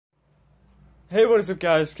Hey, what is up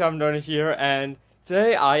guys, Calvin Donner here, and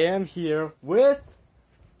today I am here with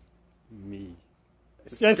me.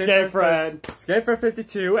 Escapedfred. Escapedfred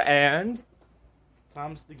 52 and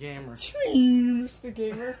Tom's the gamer. James the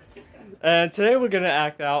gamer. And today we're gonna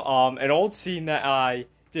act out an old scene that I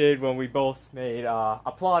did when we both made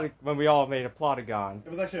when we all made a plotagon.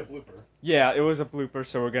 It was actually a blooper. Yeah, it was a blooper,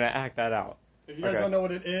 so we're gonna act that out. If you guys don't know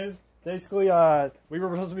what it is, basically we were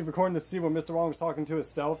supposed to be recording the scene when Mr. Wong was talking to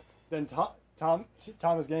himself. Then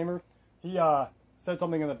Thomas Gamer, he said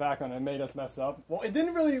something in the background and made us mess up. Well, it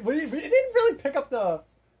didn't really pick up the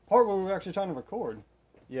part where we were actually trying to record.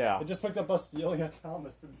 Yeah. It just picked up us yelling at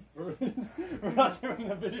Thomas for not doing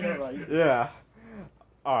the video right. Yeah.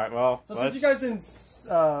 Alright, well. So since you guys didn't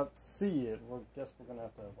see it, I guess we're gonna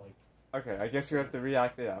have to, like... Okay, I guess you have to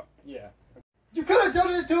react it out. Yeah. You could have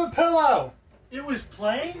done it to a pillow! It was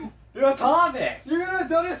playing? You're Thomas! You could have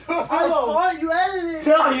done it to a I pillow! thought you edited it!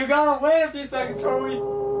 No, you gotta wait a few seconds before we...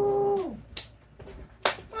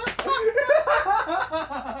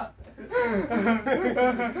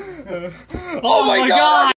 Oh my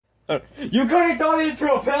god! You could have done it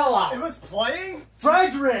to a pillow! It was playing?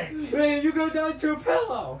 Frederick! Man, you could have done it to a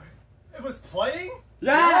pillow! It was playing?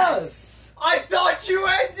 Yes! I thought you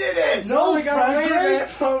ended it! No, we gotta wait a Frederick! minute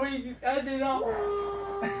before we end it up.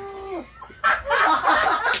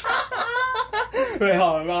 Wait,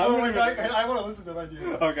 hold on. Oh my god, I want to listen to my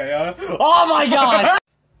idea. Okay, oh my god!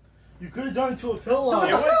 You could have done it to a pillow.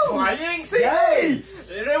 It was playing? Yes!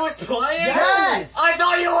 It was playing? Yes! I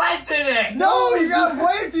thought you ended it! No, you gotta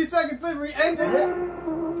wait a few seconds before we ended it!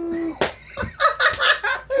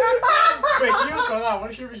 Wait, can you hold on?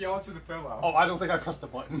 What should we yell to the pillow? Oh, I don't think I pressed the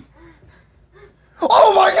button.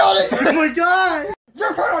 Oh my god! Oh my god! You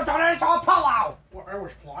could have done it to a pillow! Well, I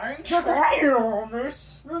was playing? You're playing on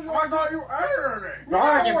this! I thought you edited it!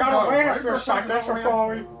 No, you gotta wait a few seconds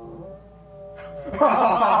before we...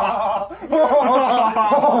 Oh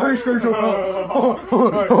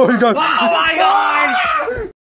my god!